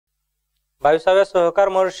22व्या सहकार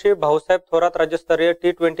महर्षी भाऊसाहेब थोरात राज्यस्तरीय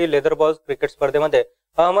T20 leather balls cricket स्पर्धेमध्ये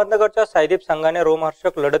अहमदनगरच्या साईदीप संघाने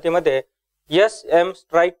रोमहर्षक लढतीमध्ये SM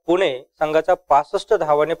स्ट्राइक पुणे संघाचा 65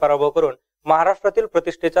 धावांनी पराभव करून महाराष्ट्रातील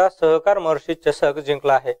प्रतिष्ठेचा सहकार महर्षी चषक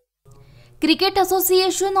जिंकला आहे। क्रिकेट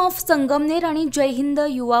असोसिएशन ऑफ संगमनेर आणि जय हिंद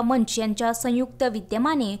युवा मंच यांच्या संयुक्त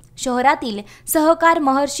विद्यमाने शहरातील सहकार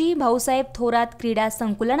महर्षी भाऊसाहेब थोरात क्रीडा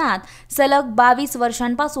संकुलनात सलग 22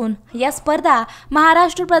 वर्षांपासून या स्पर्धा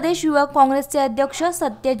महाराष्ट्र प्रदेश युवक काँग्रेसचे अध्यक्ष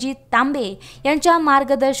सत्यजित तांबे यांच्या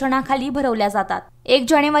मार्गदर्शनाखाली भरवल्या जातात। 1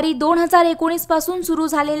 जानेवारी 2019 पासून सुरू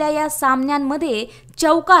झालेल्या या सामन्यांमध्ये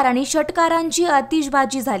चौकार आणि षटकारांची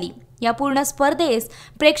आतिषबाजी झाली। या पूर्ण स्पर्धेस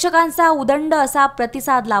प्रेक्षकांचा उदंड असा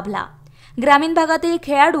प्रतिसाद लाभला। ग्रामीण भागातील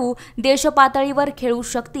खेळाडू देशपातळीवर खेळू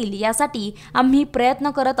शकतील यासाठी आम्ही प्रयत्न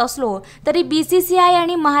करत असलो तरी BCCI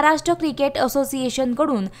आणि महाराष्ट्र क्रिकेट असोसिएशन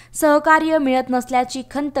कडून सहकार्य मिळत नसल्याची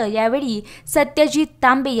खंत यावेळी सत्यजित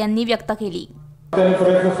तांबे यांनी व्यक्त केली।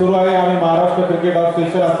 प्रयत्न सुरू आहे आणि महाराष्ट्र क्रिकेट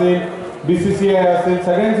असोसिएशन असेल BCCI असेल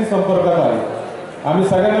सगळ्यांशी संपर्कात आहे। आम्ही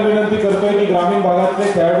सगळ्यांना विनंती करतोय की ग्रामीण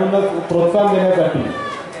भागातल्या खेळाडूंना प्रोत्साहन देण्यासाठी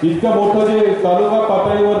इतकं मोठं जे तालुका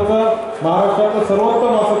पातळीवरचं महाराष्ट्रातलं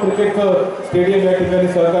सर्वोत्तम असं क्रिकेटचं स्टेडियम या ठिकाणी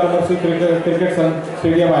सहकार महर्षी क्रिकेट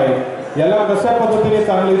स्टेडियम आहे। याला कशा पद्धतीने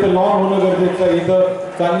चांगलं इथं लॉन होणं गरजेचं आहे, इथं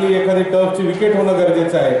चांगली एखादी टर्फची विकेट होणं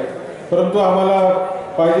गरजेचं आहे, परंतु आम्हाला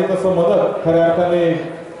पाहिजे तसं मदत खऱ्या अर्थाने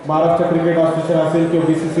महाराष्ट्र क्रिकेट असोसिएशन असेल किंवा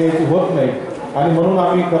BCCIची होत नाही आणि म्हणून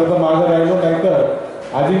आम्ही खरं तर मागं राहिलो। नाहीतर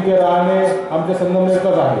अजिंक्य रहाणे आमच्या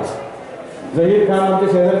संगमनेरचाच आहे, जहीर खान आमच्या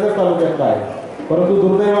शेजारच्याच तालुक्यातला आहे, परंतु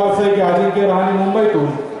दुर्दैव असं आहे की अजिंक्य रहाणे मुंबईतून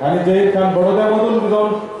आणि जहीर खान बडोद्यामधून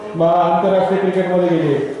जाऊन आंतरराष्ट्रीय क्रिकेटमध्ये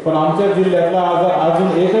गेले, पण आमच्या जिल्ह्यातला अजून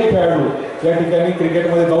एकही खेळाडू या ठिकाणी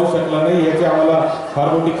क्रिकेटमध्ये जाऊ शकला नाही। याची आम्हाला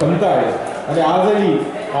फार मोठी खंत आहे आणि आजही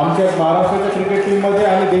आमच्या महाराष्ट्राच्या क्रिकेट टीममध्ये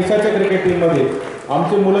आणि देशाच्या क्रिकेट टीममध्ये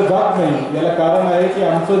आमची मुलं जात नाही। याला कारण आहे की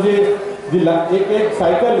आमचं जे एक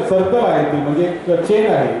सायकल सर्कल आहे ती म्हणजे एक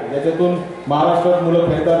चेन आहे, ज्याच्यातून महाराष्ट्रात मुलं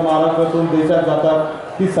खेळतात, महाराष्ट्रातून देशात जातात।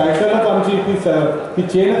 ती सायकलच आमची ती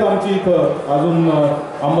चेनच आमची इथं अजून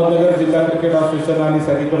अहमदनगर जिल्हा क्रिकेट असोसिएशन आणि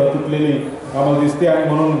सगळीकडे तुटलेली आम्हाला दिसते आणि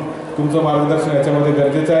म्हणून तुमचं मार्गदर्शन याच्यामध्ये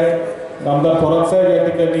गरजेचं आहे। आमदार थोरात साहेब या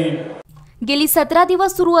ठिकाणी गेली 17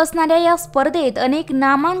 दिवस सुरू असणाऱ्या या स्पर्धेत अनेक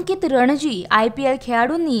नामांकित रणजी IPL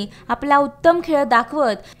खेळाडूंनी आपला उत्तम खेळ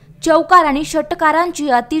दाखवत चौकार आणि षटकारांची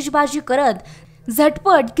आतिषबाजी करत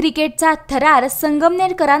झटपट क्रिकेटचा थरार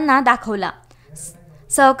संगमनेरकरांना दाखवला।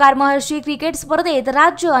 सहकार महर्षी क्रिकेट स्पर्धेत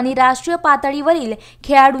राज्य आणि राष्ट्रीय पातळीवरील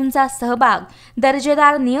खेळाडूंचा सहभाग,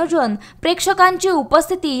 दर्जेदार नियोजन, प्रेक्षकांची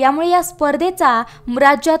उपस्थिती यामुळे या स्पर्धेचा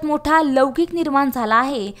राज्यात मोठा लौकिक निर्माण झाला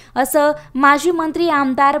आहे, असं माजी मंत्री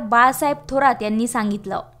आमदार बाळासाहेब थोरात यांनी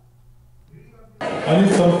सांगितलं। आणि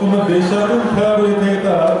संपूर्ण देशातून खेळाडू इथे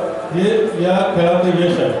येतात, हे या खेळाचं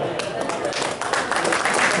यश आहे।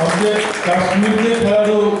 आमचे काश्मीरचे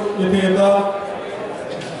खेळाडू इथे येतात,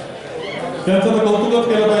 त्यांचं तर कौतुकच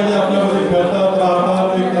केलं पाहिजे। आपल्यामध्ये खेळतात,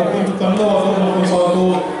 राहतात, एक अत्यंत चांगलं वातावरण आपण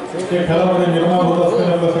पाहतो ते खेळामध्ये निर्माण होत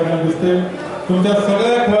असताना आपल्या सगळ्यांना दिसते। तुमच्या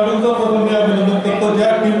सगळ्या खेळाडूंचं प्रथम मी अभिनंदन करतो, ज्या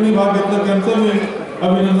टीमनी भाग घेतला त्यांचं मी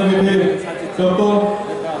अभिनंदन इथे करतो,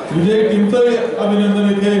 विजयी टीमचं अभिनंदन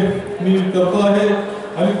इथे मी करतो आहे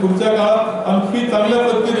आणि पुढच्या काळात आणखी चांगल्या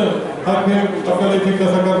पद्धतीनं हा खेळ आपल्याला इथे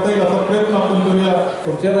कसा करता येईल असा प्रयत्न आपण करूया।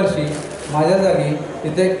 पुढच्या वर्षी माझ्या जागी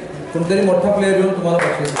इथे कोणतरी मोठा प्लेअर येऊन तुम्हाला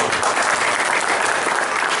बक्षीस देईल।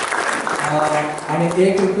 आणि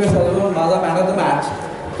एक रिक्वेस्ट अजून, माझा मॅन ऑफ द मॅच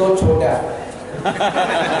तो छोट्या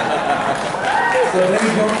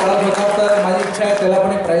घेऊन पळत होता, तर माझी इच्छा आहे त्याला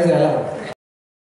पण एक प्राईज घ्यायला हवं।